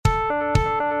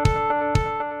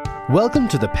Welcome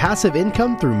to the Passive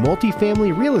Income Through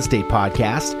Multifamily Real Estate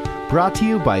podcast, brought to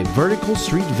you by Vertical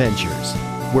Street Ventures,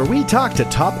 where we talk to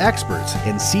top experts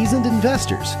and seasoned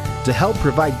investors to help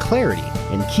provide clarity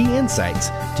and key insights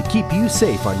to keep you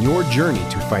safe on your journey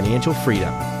to financial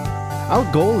freedom.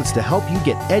 Our goal is to help you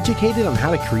get educated on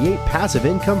how to create passive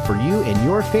income for you and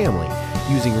your family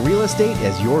using real estate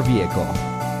as your vehicle.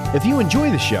 If you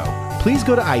enjoy the show, please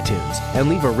go to iTunes and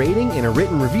leave a rating and a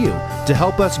written review to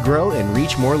help us grow and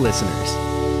reach more listeners.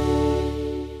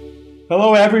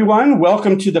 Hello, everyone.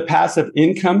 Welcome to the Passive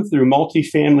Income Through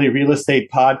Multifamily Real Estate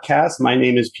podcast. My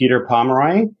name is Peter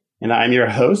Pomeroy, and I'm your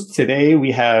host. Today,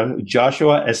 we have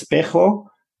Joshua Espejo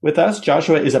with us.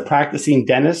 Joshua is a practicing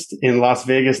dentist in Las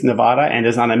Vegas, Nevada, and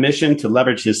is on a mission to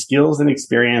leverage his skills and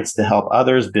experience to help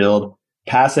others build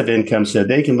passive income so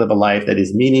they can live a life that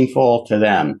is meaningful to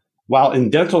them. While in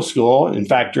dental school, in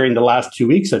fact, during the last 2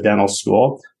 weeks of dental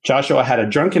school, Joshua had a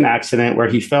drunken accident where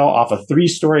he fell off a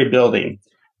 3-story building.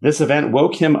 This event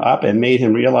woke him up and made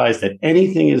him realize that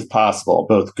anything is possible,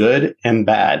 both good and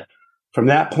bad. From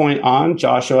that point on,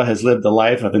 Joshua has lived a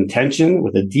life of intention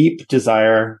with a deep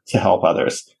desire to help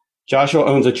others. Joshua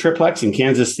owns a triplex in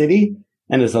Kansas City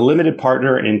and is a limited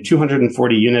partner in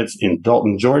 240 units in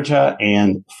Dalton, Georgia,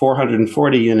 and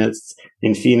 440 units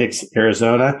in Phoenix,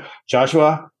 Arizona.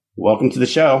 Joshua, welcome to the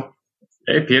show.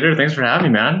 Hey, Peter. Thanks for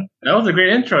having me, man. That was a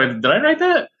great intro. Did I write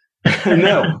that?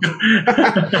 No.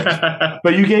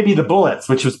 But you gave me the bullets,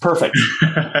 which was perfect.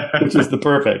 Which was the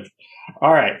perfect.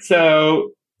 All right.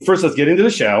 So first, let's get into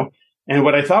the show. And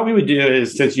what I thought we would do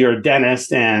is, since you're a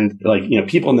dentist and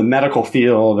people in the medical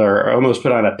field are almost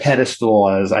put on a pedestal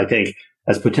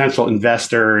as potential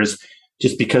investors,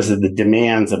 just because of the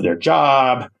demands of their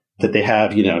job that they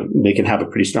have, they can have a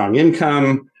pretty strong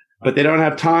income, but they don't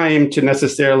have time to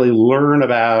necessarily learn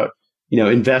about,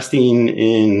 investing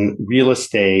in real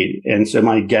estate. And so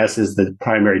my guess is the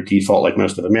primary default, like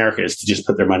most of America, is to just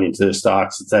put their money into the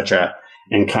stocks, et cetera,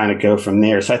 and kind of go from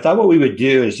there. So I thought what we would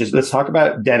do is let's talk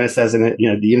about dentists as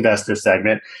the investor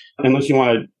segment, unless you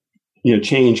want to,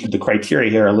 change the criteria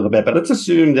here a little bit. But let's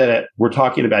assume that we're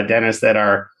talking about dentists that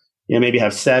are, maybe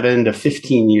have 7 to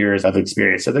 15 years of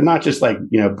experience. So they're not just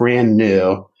brand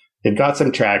new. They've got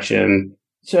some traction.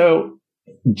 So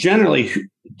generally,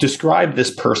 describe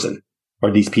this person or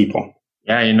these people.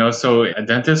 Yeah, so a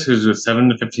dentist who's with 7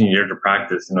 to 15 years of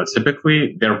practice,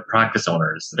 typically they're practice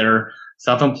owners. They're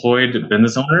self-employed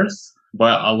business owners.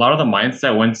 But a lot of the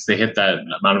mindset, once they hit that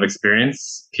amount of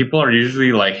experience, people are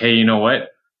usually like, hey, you know what?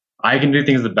 I can do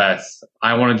things the best.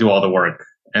 I want to do all the work.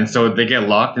 And so they get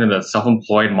locked into the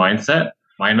self-employed mindset.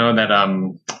 I know that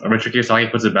Richard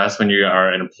Kiyosaki puts it best when you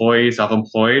are an employee,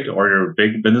 self-employed, or you're a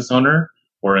big business owner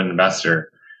or an investor.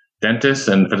 Dentists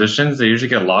and physicians, they usually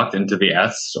get locked into the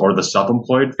S or the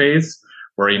self-employed phase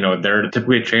where, they're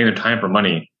typically trading their time for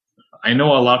money. I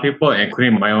know a lot of people,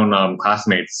 including my own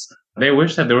classmates, they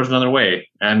wish that there was another way.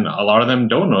 And a lot of them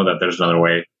don't know that there's another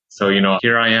way. So,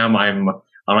 here I am, I'm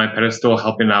on my pedestal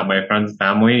helping out my friends,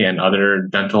 family, and other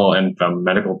dental and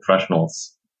medical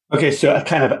professionals. Okay, so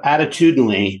kind of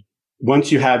attitudinally,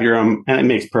 once you have your own, and it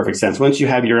makes perfect sense, once you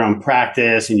have your own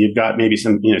practice and you've got maybe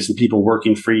some people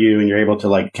working for you and you're able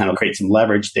to kind of create some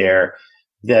leverage there,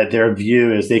 that their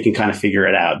view is they can kind of figure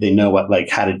it out. They know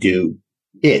how to do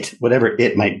it, whatever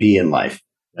it might be in life.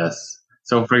 Yes.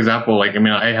 So for example,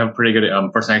 I have pretty good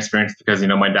first-hand experience because,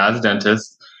 my dad's a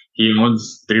dentist. He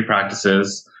owns 3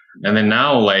 practices. And then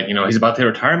now, he's about to hit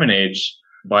retirement age.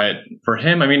 But for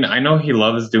him, I know he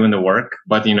loves doing the work,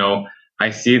 but, I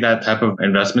see that type of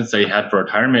investments that he had for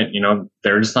retirement,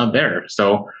 they're just not there.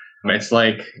 So it's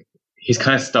like he's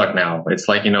kind of stuck now. It's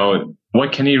like,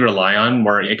 what can he rely on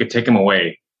where it could take him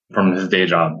away from his day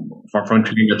job, from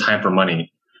trading the time for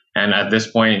money? And at this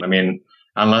point,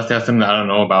 unless there's something that I don't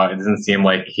know about, it doesn't seem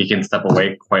like he can step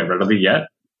away quite readily yet.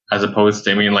 As opposed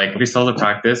to, if he sells a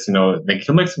practice, they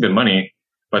can make some good money,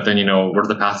 but then, where's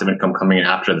the passive income coming in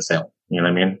after the sale? You know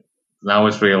what I mean? Now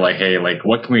it's really hey,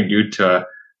 what can we do to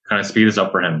kind of speed this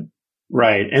up for him?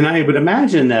 Right. And I would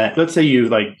imagine that, let's say you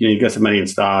got some money in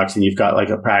stocks and you've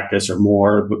got a practice or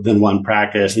more than one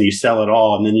practice and you sell it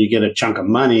all and then you get a chunk of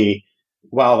money.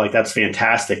 Well, that's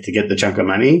fantastic to get the chunk of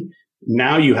money.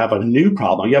 Now you have a new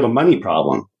problem. You have a money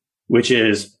problem, which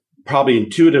is probably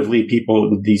intuitively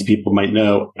these people might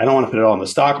know, I don't want to put it all in the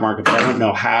stock market, but I don't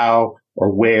know how or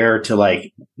where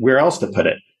where else to put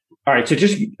it. All right. So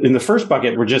just in the first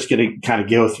bucket, we're just going to kind of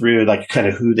go through kind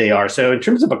of who they are. So in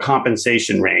terms of a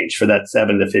compensation range for that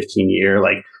 7 to 15 year,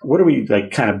 what are we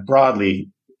kind of broadly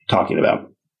talking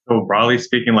about? So broadly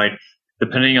speaking,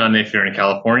 depending on if you're in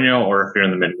California or if you're in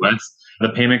the Midwest, the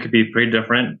payment could be pretty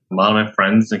different. A lot of my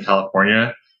friends in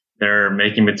California, they're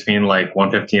making between like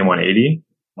 150 and 180.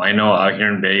 I know out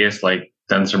here in Vegas, like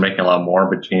dentists are making a lot more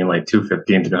between like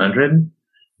 250 and 200.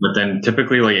 But then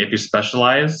typically, like if you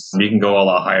specialize, you can go a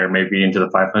lot higher, maybe into the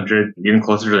 500, even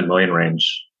closer to the million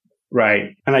range.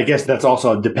 Right. And I guess that's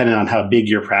also dependent on how big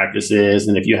your practice is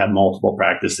and if you have multiple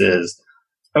practices.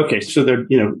 Okay. So they're,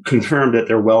 confirmed that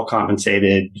they're well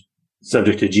compensated,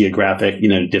 subject to geographic,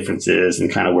 differences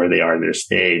and kind of where they are in their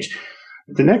stage.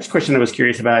 The next question I was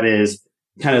curious about is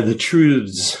kind of the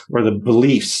truths or the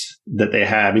beliefs that they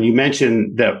have. And you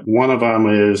mentioned that one of them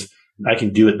is, I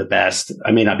can do it the best.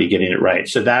 I may not be getting it right.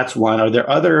 So that's one. Are there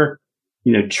other,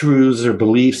 truths or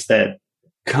beliefs that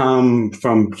come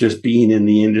from just being in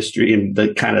the industry and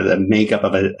the kind of the makeup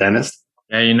of a dentist?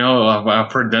 Yeah,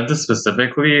 for dentists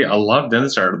specifically, a lot of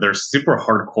dentists they're super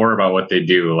hardcore about what they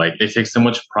do. Like they take so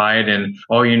much pride in,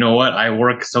 oh, you know what? I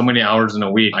work so many hours in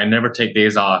a week. I never take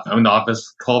days off. I'm in the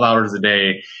office 12 hours a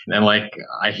day. And like,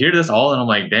 I hear this all and I'm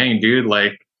like, dang, dude,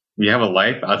 like you have a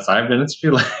life outside of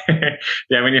dentistry? Like, do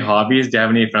you have any hobbies? Do you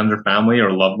have any friends or family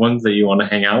or loved ones that you want to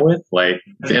hang out with? Like,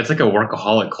 it's like a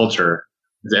workaholic culture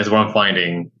is what I'm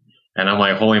finding. And I'm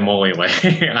like, holy moly, like,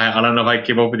 I don't know if I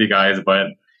keep up with you guys, but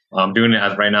I'm doing it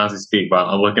as right now as we speak, but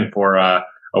I'm looking for a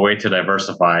way to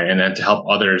diversify and then to help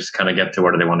others kind of get to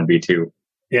where they want to be too.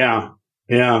 Yeah.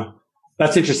 Yeah.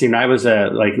 That's interesting. I was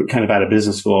kind of out of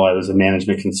business school. I was a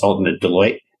management consultant at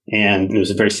Deloitte and it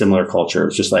was a very similar culture. It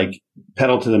was just like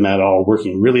pedal to the metal,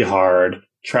 working really hard,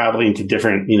 traveling to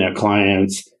different,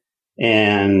 clients.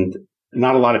 And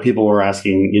not a lot of people were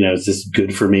asking, is this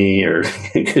good for me or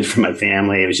good for my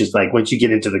family? It was just like, once you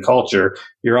get into the culture,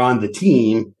 you're on the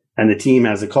team. And the team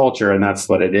has a culture, and that's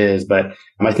what it is. But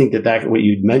I think that what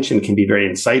you mentioned can be very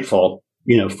insightful,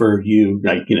 for you,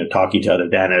 like, talking to other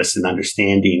dentists and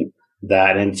understanding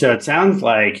that. And so it sounds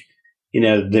like,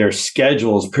 their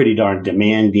schedule is pretty darn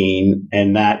demanding,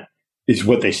 and that is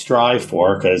what they strive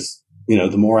for because,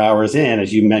 the more hours in,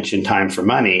 as you mentioned, time for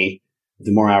money,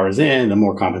 the more hours in, the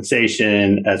more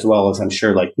compensation, as well as I'm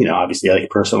sure, like, obviously like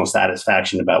personal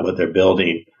satisfaction about what they're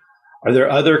building. Are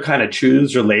there other kind of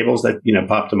truths or labels that,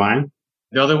 pop to mind?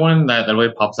 The other one that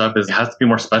really pops up is it has to be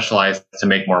more specialized to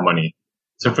make more money.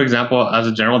 So for example, as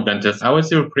a general dentist, I would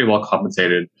say we're pretty well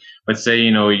compensated. But say,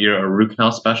 you're a root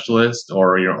canal specialist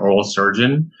or you're an oral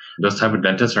surgeon, those type of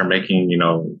dentists are making,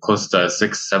 close to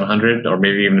 600-700 or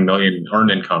maybe even $1 million earned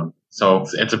income. So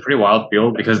it's a pretty wild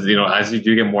field because, as you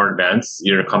do get more advanced,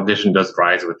 your competition does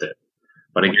rise with it.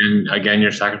 But again,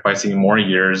 you're sacrificing more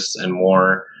years and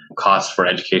more costs for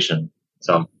education.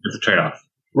 So it's a trade-off.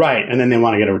 Right. And then they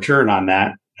want to get a return on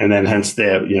that. And then hence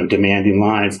the, demanding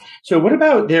lines. So what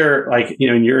about their, like,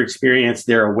 in your experience,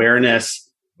 their awareness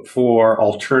for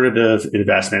alternative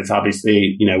investments?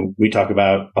 Obviously, we talk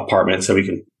about apartments, so we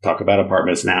can talk about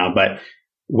apartments now, but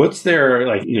what's their,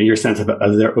 like, your sense of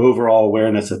their overall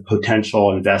awareness of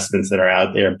potential investments that are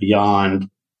out there beyond,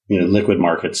 liquid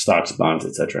markets, stocks, bonds,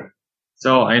 et cetera?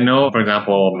 So I know, for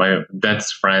example, my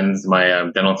dentist friends,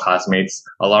 my dental classmates,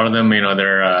 a lot of them,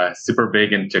 they're super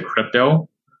big into crypto.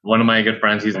 One of my good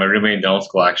friends, he's my roommate in dental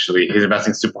school, actually. He's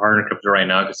investing super hard in crypto right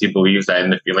now because he believes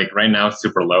that right now it's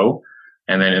super low.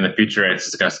 And then in the future, it's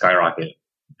just going to skyrocket.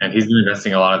 And he's been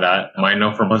investing a lot of that. I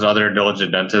know from most other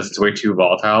diligent dentists, it's way too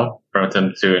volatile for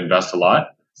them to invest a lot.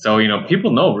 So,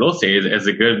 people know real estate is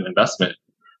a good investment.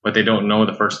 But they don't know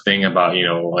the first thing about,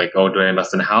 like, oh, do I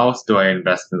invest in a house? Do I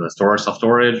invest in the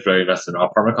self-storage? Do I invest in an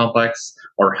apartment complex?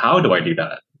 Or how do I do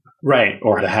that? Right.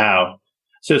 Or the how.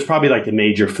 So it's probably like the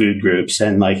major food groups.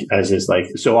 And like, as is like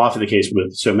so often the case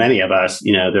with so many of us,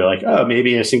 they're like, oh,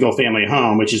 maybe a single family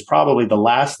home, which is probably the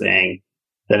last thing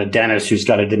that a dentist who's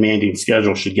got a demanding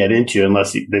schedule should get into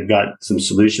unless they've got some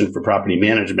solution for property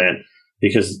management,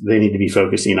 because they need to be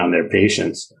focusing on their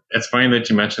patients. It's funny that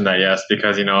you mentioned that, yes,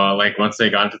 because, like once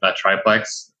they got into that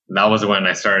triplex, that was when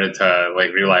I started to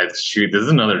like realize, shoot, this is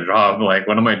another job. Like,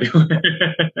 what am I doing?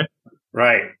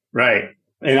 Right.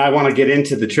 And I want to get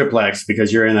into the triplex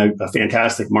because you're in a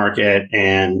fantastic market,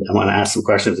 and I want to ask some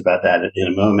questions about that in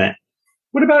a moment.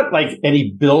 What about like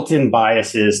any built-in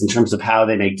biases in terms of how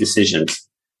they make decisions?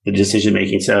 The decision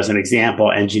making. So as an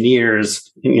example,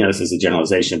 engineers, this is a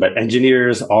generalization, but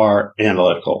engineers are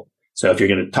analytical. So if you're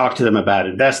going to talk to them about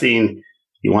investing,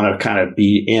 you want to kind of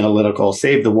be analytical,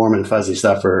 save the warm and fuzzy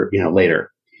stuff for,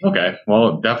 later. Okay.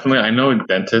 Well, definitely. I know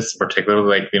dentists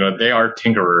particularly, like, they are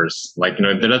tinkerers. Like,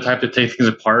 they're the type to take things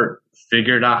apart,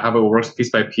 figure it out how it works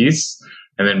piece by piece,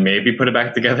 and then maybe put it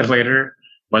back together later.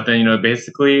 But then,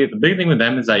 basically the big thing with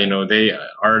them is that, they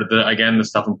are the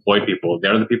self-employed people.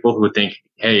 They're the people who think,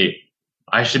 hey,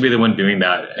 I should be the one doing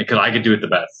that because I could do it the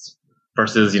best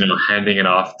versus, handing it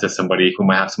off to somebody who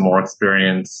might have some more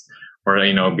experience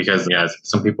or, because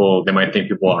some people, they might think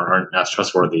people aren't as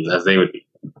trustworthy as they would be.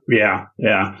 Yeah.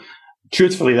 Yeah.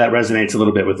 Truthfully, that resonates a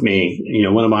little bit with me.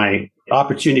 One of my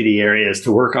opportunity areas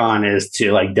to work on is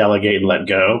to like delegate and let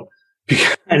go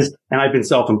and I've been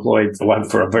self-employed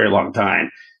for a very long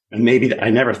time. And maybe I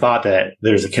never thought that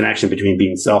there's a connection between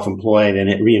being self-employed and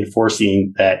it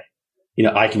reinforcing that,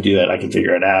 I can do it. I can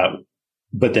figure it out.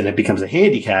 But then it becomes a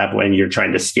handicap when you're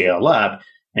trying to scale up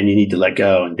and you need to let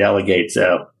go and delegate.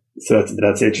 So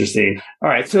that's interesting. All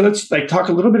right. So let's talk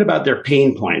a little bit about their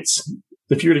pain points.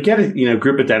 If you were to get a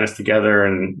group of dentists together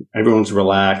and everyone's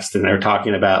relaxed and they're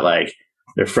talking about like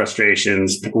their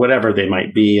frustrations, whatever they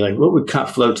might be, like what would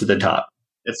float to the top?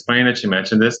 It's funny that you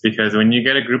mentioned this because when you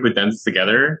get a group of dentists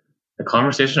together, the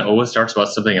conversation always starts about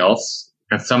something else.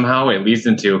 And somehow it leads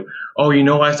into,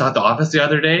 I saw at the office the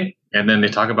other day. And then they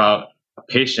talk about a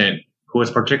patient who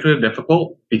was particularly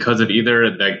difficult because of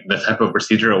either the type of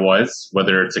procedure it was,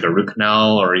 whether it's like a root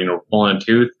canal or, pulling a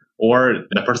tooth, or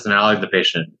the personality of the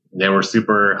patient. They were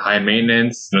super high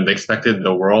maintenance. They expected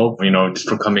the world, just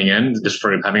for coming in, just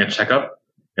for having a checkup.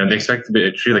 And they expect to be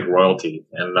treated like royalty.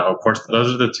 And of course,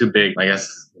 those are the two big,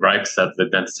 gripes that the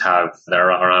dentists have that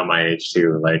are around my age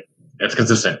too. Like, it's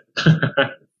consistent.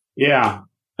 Yeah.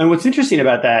 And what's interesting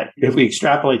about that, if we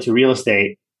extrapolate to real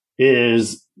estate,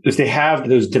 is if they have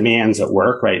those demands at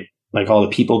work, right? Like all the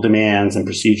people demands and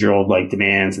procedural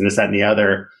demands and this, that, and the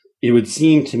other, it would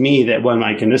seem to me that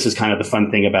and this is kind of the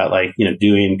fun thing about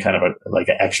doing kind of an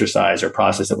exercise or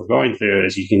process that we're going through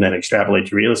is you can then extrapolate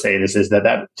to real estate. Is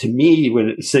that to me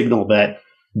would signal that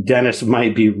dentists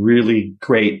might be really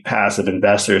great passive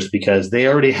investors because they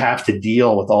already have to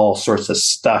deal with all sorts of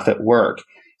stuff at work.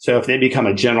 So if they become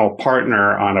a general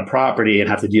partner on a property and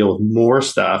have to deal with more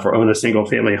stuff or own a single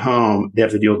family home, they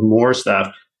have to deal with more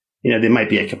stuff. They might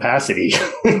be at capacity.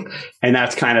 And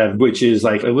that's which is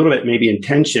like a little bit maybe in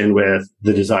tension with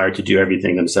the desire to do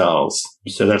everything themselves.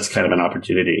 So that's kind of an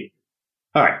opportunity.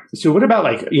 All right. So what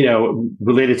about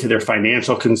related to their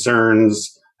financial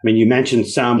concerns? I mean, you mentioned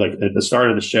some at the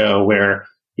start of the show where,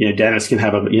 dentists can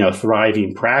have a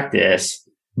thriving practice,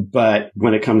 but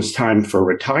when it comes time for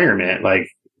retirement,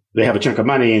 they have a chunk of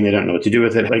money and they don't know what to do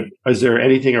with it. Is there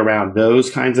anything around those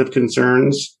kinds of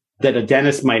concerns that a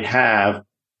dentist might have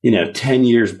 10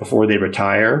 years before they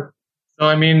retire? So,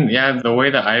 the way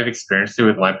that I've experienced it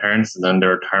with my parents and then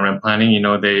their retirement planning,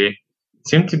 they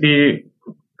seem to be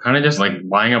kind of just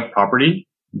buying a property,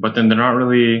 but then they're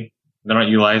not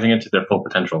utilizing it to their full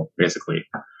potential, basically.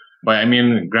 But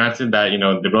granted that,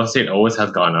 the real estate always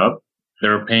has gone up.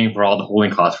 They're paying for all the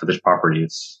holding costs for these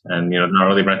properties and, they're not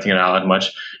really renting it out as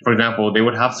much. For example, they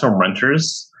would have some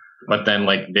renters, but then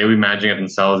they would be managing it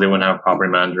themselves. They wouldn't have a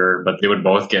property manager, but they would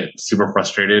both get super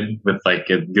frustrated with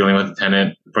dealing with the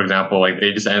tenant. For example,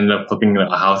 they just ended up flipping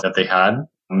a house that they had.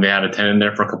 And they had a tenant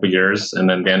there for a couple of years and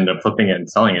then they ended up flipping it and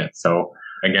selling it. So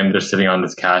again, they're sitting on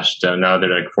this cash. Now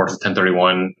they're forced to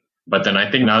 1031. But then I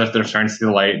think now that they're starting to see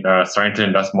the light, they're starting to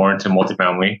invest more into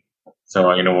multifamily. So,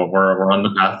 we're on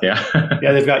the path. Yeah.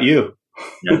 Yeah. They've got you.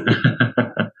 Yeah.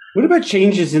 What about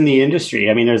changes in the industry?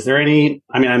 Is there any,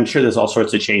 I'm sure there's all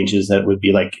sorts of changes that would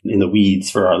be in the weeds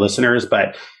for our listeners,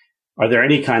 but are there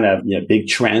any kind of big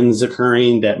trends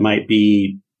occurring that might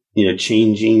be,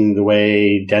 changing the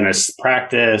way dentists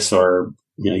practice or,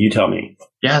 you tell me?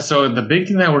 Yeah. So the big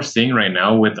thing that we're seeing right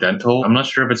now with dental, I'm not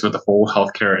sure if it's with the whole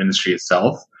healthcare industry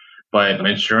itself, but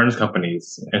insurance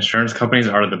companies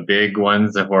are the big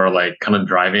ones that were kind of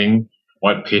driving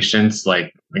what patients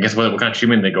what kind of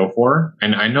treatment they go for.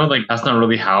 And I know that's not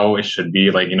really how it should be.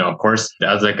 Of course,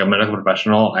 as a medical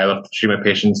professional, I love to treat my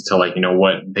patients to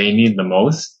what they need the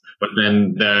most. But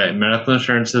then the medical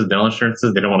insurances, dental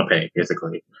insurances, they don't want to pay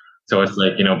basically. So it's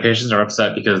patients are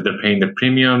upset because they're paying the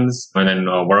premiums, and then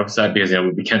we're upset because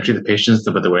we can't treat the patients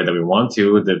the way that we want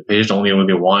to. The patient only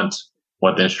want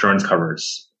what the insurance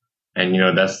covers. And,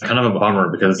 that's kind of a bummer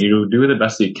because you do the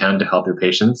best that you can to help your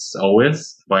patients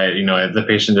always. But, if the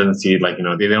patient doesn't see it,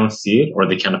 they don't see it or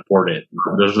they can't afford it.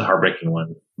 Those are the heartbreaking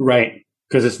ones. Right.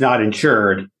 Because it's not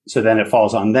insured. So then it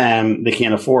falls on them. They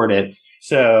can't afford it.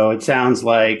 So it sounds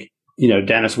like,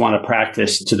 dentists want to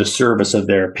practice to the service of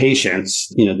their patients,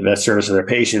 the best service of their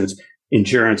patients.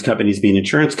 Insurance companies, being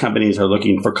insurance companies, are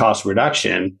looking for cost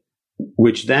reduction,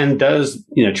 which then does,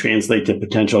 translate to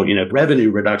potential,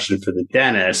 revenue reduction for the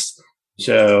dentist.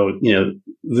 So,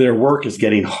 their work is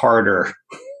getting harder.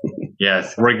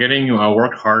 Yes, we're getting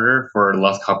work harder for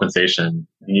less compensation.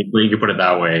 You can put it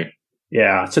that way.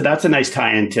 Yeah. So that's a nice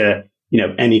tie into,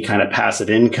 any kind of passive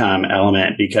income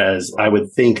element, because I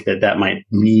would think that might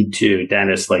lead to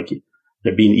dentists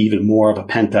there being even more of a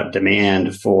pent up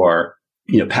demand for,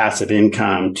 passive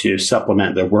income to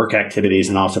supplement their work activities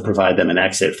and also provide them an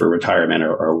exit for retirement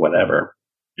or whatever.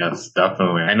 Yes,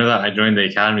 definitely. I know that I joined the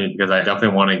academy because I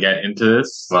definitely want to get into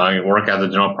this. So I work as a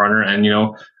general partner and,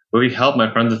 really help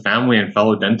my friends and family and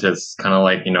fellow dentists kind of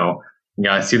like,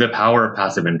 I see the power of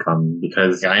passive income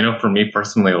because I know for me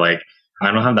personally, like,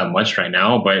 I don't have that much right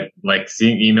now, but like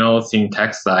seeing emails, seeing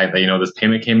texts that this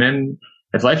payment came in,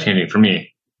 it's life changing for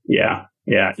me. Yeah.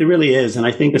 Yeah, it really is. And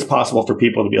I think it's possible for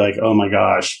people to be like, oh my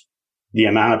gosh, the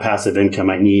amount of passive income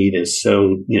I need is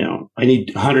so, I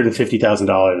need $150,000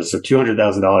 or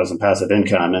 $200,000 in passive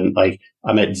income. And like,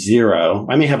 I'm at zero.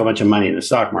 I may have a bunch of money in the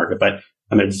stock market, but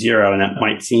I'm at zero. And that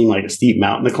might seem like a steep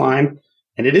mountain to climb.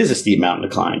 And it is a steep mountain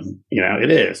to climb.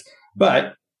 It is.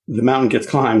 But the mountain gets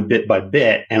climbed bit by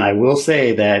bit. And I will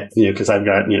say that, because I've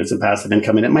got, some passive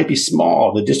income and it might be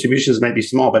small. The distributions might be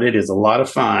small, but it is a lot of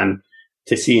fun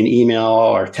to see an email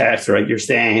or text or like you're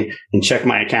saying and check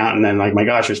my account. And then like, my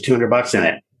gosh, there's $200 in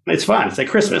it. It's fun. It's like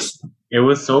Christmas. It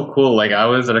was so cool. Like I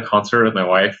was at a concert with my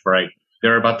wife, right? They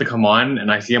were about to come on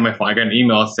and I see on my phone, I got an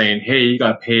email saying, hey, you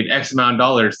got paid X amount of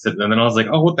dollars. And then I was like,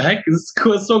 oh, what the heck? This is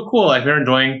cool. It's so cool. I've been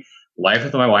enjoying life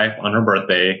with my wife on her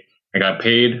birthday. I got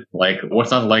paid. Like,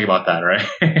 what's not to like about that,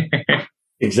 right?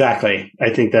 Exactly. I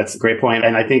think that's a great point.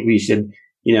 And I think we should,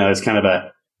 as kind of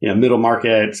a, middle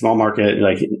market, small market,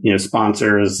 like,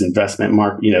 sponsors, investment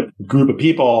group of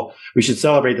people, we should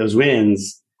celebrate those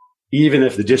wins, even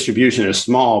if the distribution is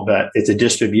small, but it's a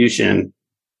distribution.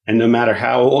 And no matter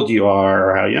how old you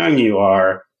are or how young you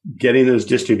are, getting those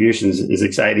distributions is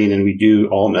exciting. And we do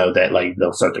all know that like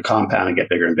they'll start to compound and get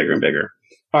bigger and bigger and bigger.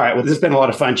 All right. Well, this has been a lot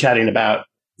of fun chatting about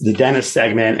the dentist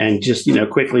segment and just,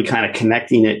 quickly kind of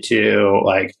connecting it to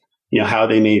like, how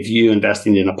they may view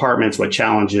investing in apartments, what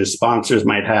challenges sponsors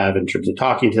might have in terms of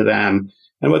talking to them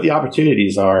and what the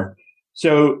opportunities are.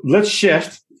 So let's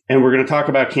shift and we're going to talk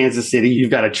about Kansas City.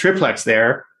 You've got a triplex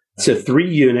there. So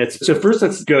 3 units. So first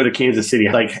let's go to Kansas City.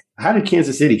 Like how did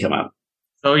Kansas City come up?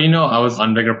 So, I was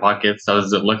on BiggerPockets. I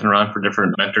was looking around for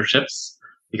different mentorships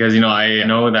because, I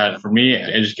know that for me,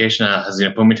 education has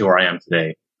put me to where I am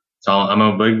today. So I'm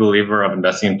a big believer of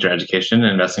investing into education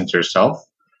and investing into yourself.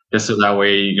 Just so that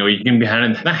way, you can be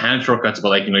not hand shortcuts, but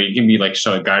like, you can be like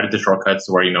guided to shortcuts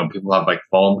where, people have like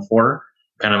fallen before,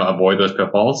 kind of avoid those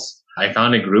pitfalls. I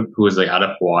found a group who was like out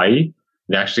of Hawaii.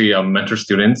 They actually mentor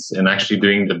students in actually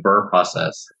doing the BRRRR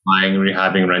process, buying,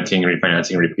 rehabbing, renting,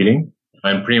 refinancing, repeating.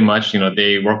 And pretty much,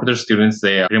 they work with their students.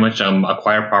 They pretty much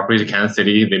acquire properties in Kansas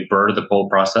City. They BRRRR the whole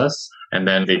process. And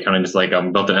then they kind of just like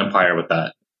built an empire with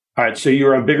that. All right. So you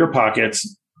were on BiggerPockets.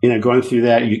 Going through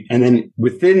that, and then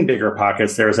within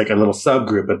BiggerPockets, there was like a little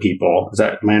subgroup of people.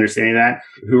 Am I understanding that?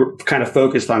 Who were kind of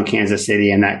focused on Kansas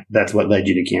City, and that's what led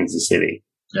you to Kansas City.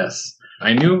 Yes,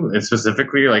 I knew it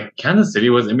specifically. Like Kansas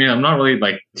City was. I'm not really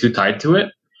like too tied to it,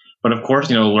 but of course,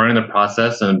 learning the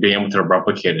process and being able to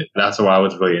replicate it. That's what I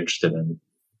was really interested in.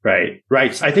 Right.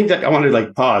 So I think that I wanted to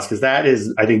like pause because that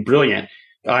is, I think, brilliant.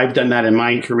 I've done that in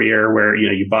my career where,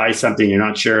 you buy something, you're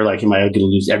not sure, like, am I going to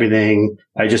lose everything?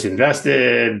 I just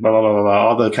invested, blah, blah, blah, blah, blah,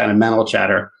 all the kind of mental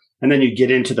chatter. And then you get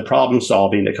into the problem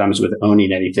solving that comes with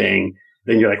owning anything.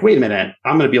 Then you're like, wait a minute,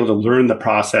 I'm going to be able to learn the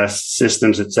process,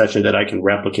 systems, et cetera, that I can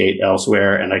replicate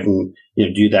elsewhere. And I can,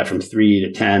 do that from 3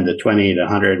 to 10 to 20 to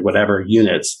 100, whatever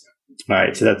units. All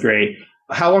right. So that's great.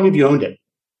 How long have you owned it?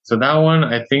 So that one,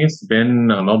 I think it's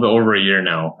been a little bit over a year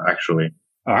now, actually.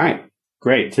 All right.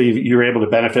 Great. So you were able to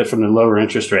benefit from the lower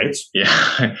interest rates. Yeah.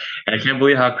 I can't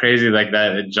believe how crazy like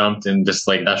that it jumped in just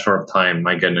like that short of time.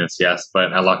 My goodness. Yes.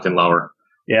 But I locked in lower.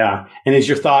 Yeah. And is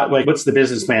your thought, like, what's the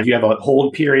business plan? Do you have a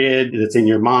hold period that's in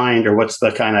your mind or what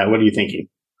are you thinking?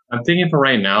 I'm thinking for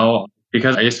right now,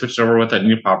 because I just switched over with a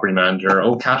new property manager.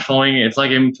 Cash flowing. It's like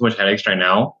giving me too much headaches right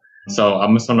now. So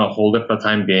I'm just going to hold it for the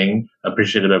time being,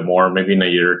 appreciate it a bit more, maybe in a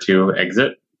year or two,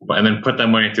 exit, and then put that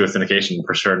money into a syndication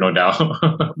for sure. No doubt.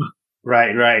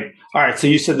 Right. All right. So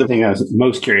you said the thing I was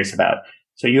most curious about.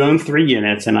 So you own 3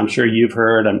 units, and I'm sure you've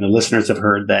heard, and the listeners have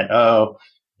heard that,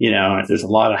 there's a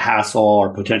lot of hassle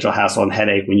or potential hassle and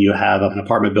headache when you have an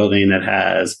apartment building that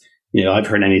has, I've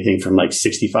heard anything from like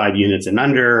 65 units and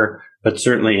under, but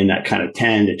certainly in that kind of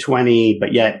 10 to 20,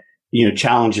 but yet,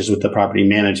 challenges with the property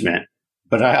management.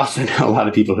 But I also know a lot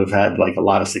of people who've had like a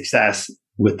lot of success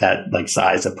with that like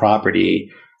size of property.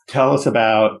 Tell us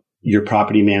about your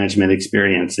property management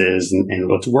experiences and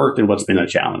what's worked and what's been a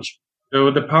challenge. So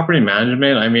with the property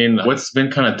management, what's been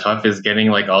kind of tough is getting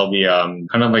like all the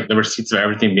kind of like the receipts of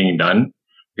everything being done.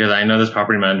 Because I know this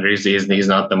property manager, he's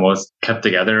not the most kept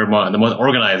together, the most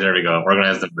organized. There we go,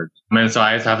 organized. And so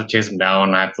I just have to chase him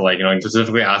down. I have to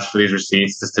specifically ask for these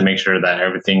receipts just to make sure that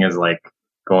everything is like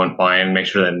going fine, make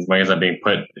sure that money's not being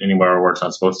put anywhere where it's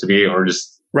not supposed to be, or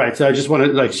just. Right. So I just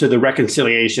wanted so the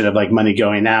reconciliation of like money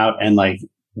going out and like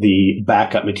the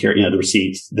backup material, the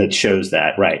receipts that shows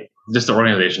that. Right. Just the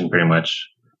organization pretty much.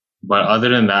 But other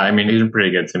than that, I mean, he's been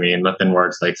pretty good to me and nothing where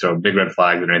it's like sort of big red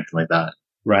flags or anything like that.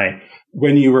 Right.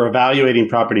 When you were evaluating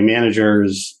property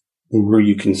managers, were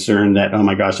you concerned that, oh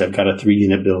my gosh, I've got a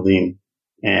 3-unit building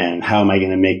and how am I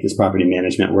going to make this property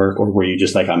management work? Or were you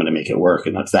just like, I'm going to make it work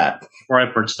and that's that? Before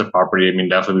I purchased the property, I mean,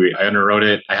 definitely I underwrote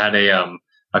it. I had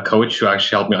a coach who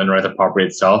actually helped me underwrite the property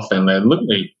itself, and it looked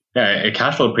like, it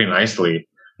cash flowed pretty nicely.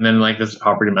 And then like this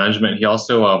property management, he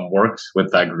also worked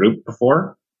with that group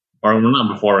before, or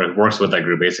not before, it works with that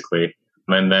group basically.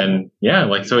 And then,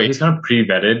 so he's kind of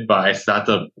pre-vetted, but I still have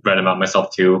to vet him out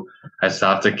myself too. I still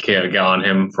have to get on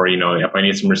him for, if I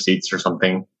need some receipts or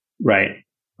something. Right.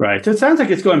 Right. So it sounds like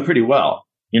it's going pretty well.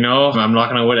 I'm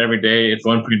knocking on wood every day. It's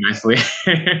going pretty nicely.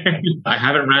 I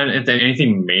haven't ran into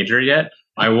anything major yet.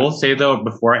 I will say though,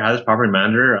 before I had this property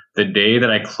manager, the day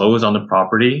that I closed on the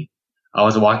property, I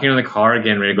was walking in the car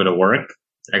getting ready to go to work.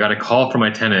 I got a call from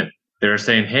my tenant. They were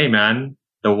saying, hey man,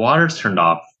 the water's turned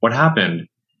off. What happened?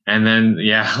 And then,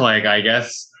 I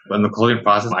guess in the closing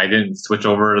process, I didn't switch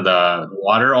over the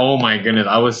water. Oh my goodness.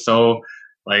 I was so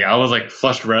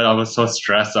flushed red. I was so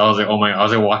stressed. I was like, I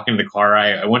was walking in the car.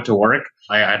 I went to work.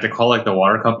 I had to call the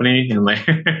water company and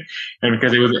and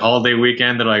because it was a holiday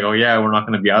weekend, they're like, oh yeah, we're not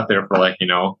going to be out there for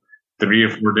 3 or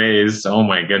 4 days. Oh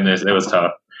my goodness. It was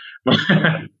tough.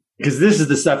 Because this is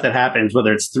the stuff that happens,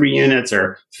 whether it's 3 units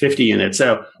or 50 units.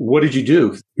 So what did you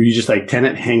do? Were you just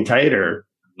tenant, hang tight or?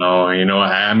 No,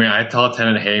 I tell a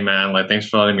tenant, hey man, thanks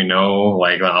for letting me know.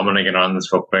 I'm going to get on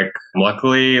this real quick.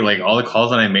 Luckily, all the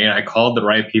calls that I made, I called the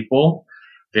right people.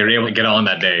 They were able to get on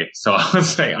that day. So I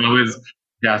was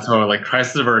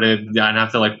crisis averted. I didn't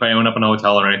have to put anyone up in a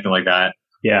hotel or anything like that.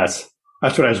 Yes.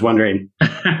 That's what I was wondering.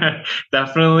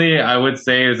 Definitely, I would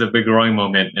say it was a big growing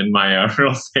moment in my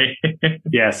real estate.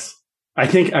 Yes. I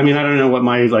don't know what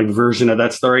my version of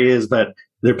that story is, but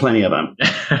there are plenty of them.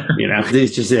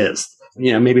 This just is.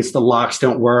 Maybe it's the locks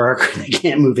don't work, they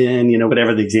can't move in,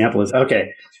 whatever the example is.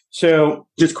 Okay. So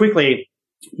just quickly,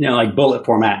 bullet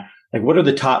format, what are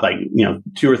the top,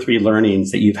 2 or 3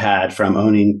 learnings that you've had from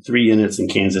owning 3 units in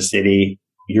Kansas City?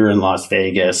 You're in Las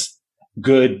Vegas,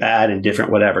 good, bad, indifferent,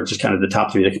 whatever, just kind of the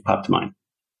top 3 that could pop to mind.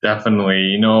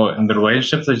 Definitely. And the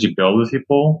relationships that you build with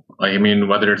people,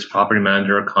 whether it's property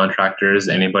manager, contractors,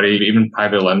 anybody, even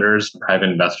private lenders, private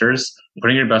investors,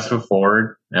 putting your best foot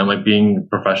forward and being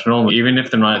professional, even if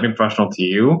they're not being professional to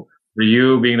you, for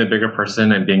you being the bigger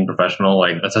person and being professional,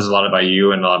 that says a lot about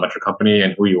you and a lot about your company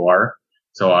and who you are.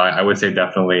 So I would say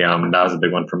definitely that was a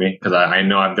big one for me because I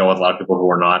know I've dealt with a lot of people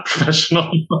who are not professional.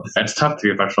 It's tough to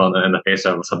be professional in the face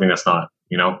of something that's not,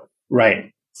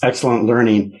 Right. Excellent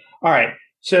learning. All right.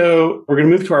 So we're going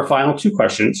to move to our final 2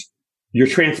 questions. Your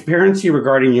transparency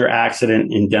regarding your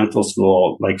accident in dental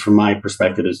school, from my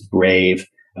perspective, is brave.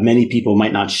 Many people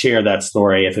might not share that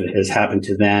story if it has happened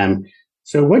to them.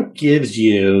 So what gives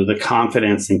you the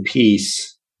confidence and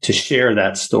peace to share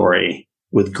that story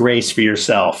with grace for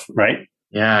yourself, right?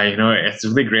 Yeah, it's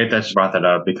really great that you brought that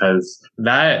up because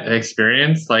that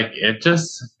experience,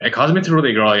 it caused me to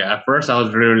really grow. At first, I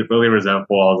was really, really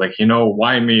resentful. I was like,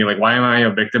 why me? Why am I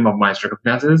a victim of my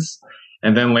circumstances?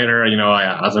 And then later,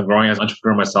 as I'm growing as an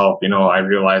entrepreneur myself, I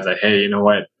realized that, hey,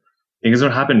 things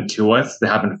don't happen to us, they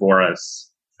happen for us.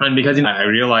 And because I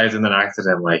realized in that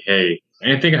accident, hey,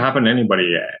 anything can happen to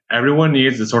anybody. Everyone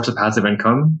needs a source of passive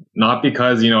income, not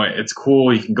because, it's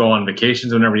cool, you can go on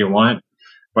vacations whenever you want.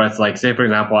 But it's say, for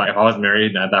example, if I was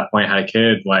married and at that point had a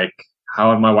kid,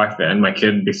 how would my wife and my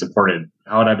kid be supported?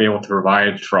 How would I be able to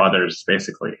provide for others,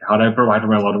 basically? How would I provide for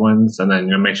my loved ones and then,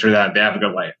 make sure that they have a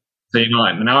good life? So,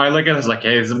 now I look at it as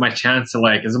hey, this is my chance to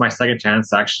this is my second chance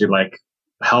to actually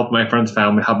help my friends'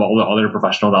 family, help all the other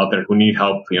professionals out there who need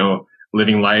help,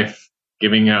 living life,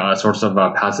 giving a source of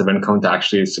passive income to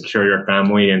actually secure your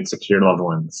family and secure your loved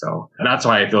ones. So that's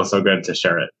why I feel so good to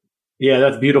share it. Yeah,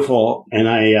 that's beautiful. And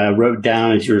I wrote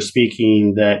down as you were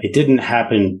speaking that it didn't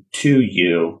happen to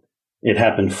you. It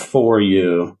happened for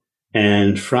you.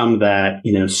 And from that,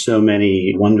 so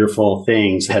many wonderful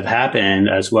things have happened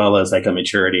as well as a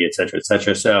maturity, et cetera, et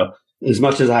cetera. So as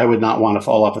much as I would not want to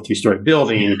fall off a 3-story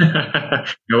building.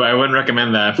 No, I wouldn't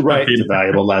recommend that. Right. It's a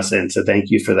valuable lesson. So thank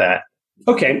you for that.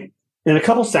 Okay. In a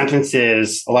couple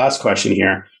sentences, a last question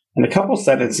here. In a couple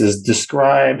sentences,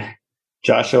 describe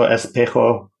Joshua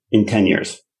Espejo in 10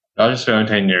 years. I'll just go in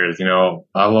 10 years.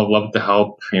 I would love to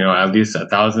help, at least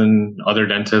 1,000 other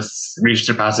dentists reach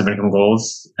their passive income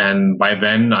goals. And by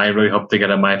then, I really hope to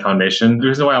get at my foundation. The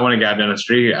reason why I want to get out of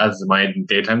dentistry as my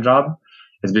daytime job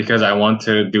is because I want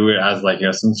to do it as like,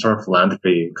 some sort of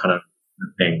philanthropy kind of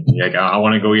thing. Like I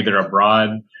want to go either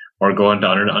abroad or go into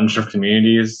underserved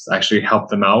communities, actually help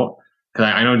them out. Cause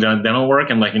I know dental work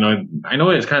and like, I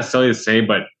know it's kind of silly to say,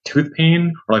 but tooth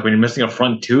pain or like when you're missing a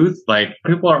front tooth, like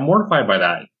people are mortified by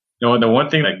that. The one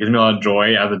thing that gives me a lot of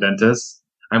joy as a dentist,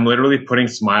 I'm literally putting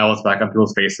smiles back on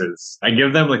people's faces. I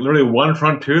give them like literally one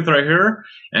front tooth right here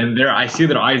and I see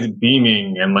their eyes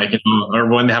beaming and like, or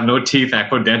when they have no teeth and I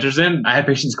put dentures in, I have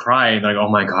patients cry and like, oh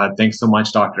my God, thanks so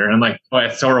much, doctor. And I'm like, oh,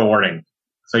 it's so rewarding.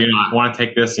 So, I want to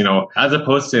take this, as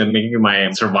opposed to making it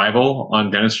my survival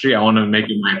on dentistry, I want to make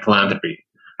it my philanthropy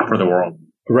for the world.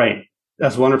 Right.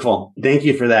 That's wonderful. Thank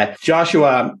you for that.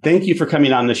 Joshua, thank you for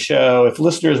coming on the show. If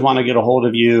listeners want to get a hold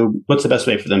of you, what's the best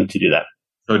way for them to do that?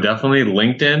 So definitely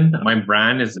LinkedIn. My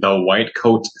brand is The White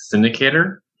Coat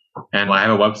Syndicator. And I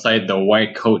have a website,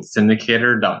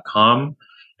 thewhitecoatsyndicator.com.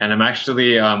 And I'm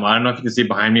actually, I don't know if you can see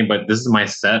behind me, but this is my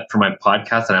set for my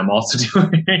podcast that I'm also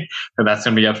doing. So that's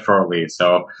going to be up shortly.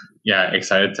 So yeah,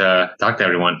 excited to talk to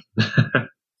everyone.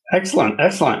 Excellent.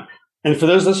 Excellent. And for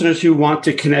those listeners who want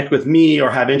to connect with me or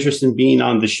have interest in being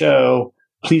on the show,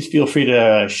 please feel free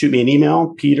to shoot me an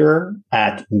email,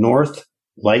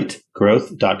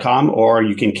 peter@northlightgrowth.com, or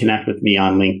you can connect with me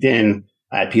on LinkedIn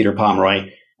at Peter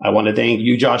Pomeroy. I want to thank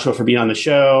you, Joshua, for being on the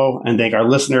show and thank our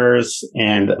listeners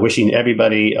and wishing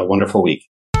everybody a wonderful week.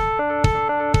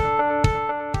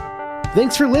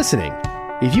 Thanks for listening.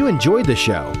 If you enjoyed the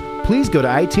show, please go to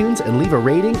iTunes and leave a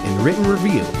rating and written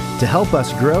review to help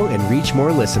us grow and reach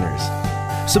more listeners.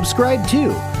 Subscribe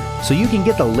too, so you can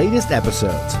get the latest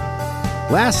episodes.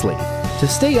 Lastly, to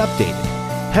stay updated,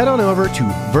 head on over to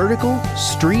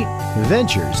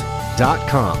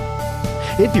verticalstreetventures.com.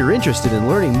 If you're interested in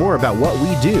learning more about what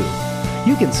we do,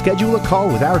 you can schedule a call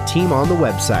with our team on the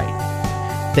website.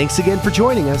 Thanks again for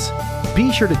joining us.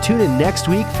 Be sure to tune in next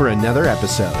week for another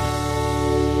episode.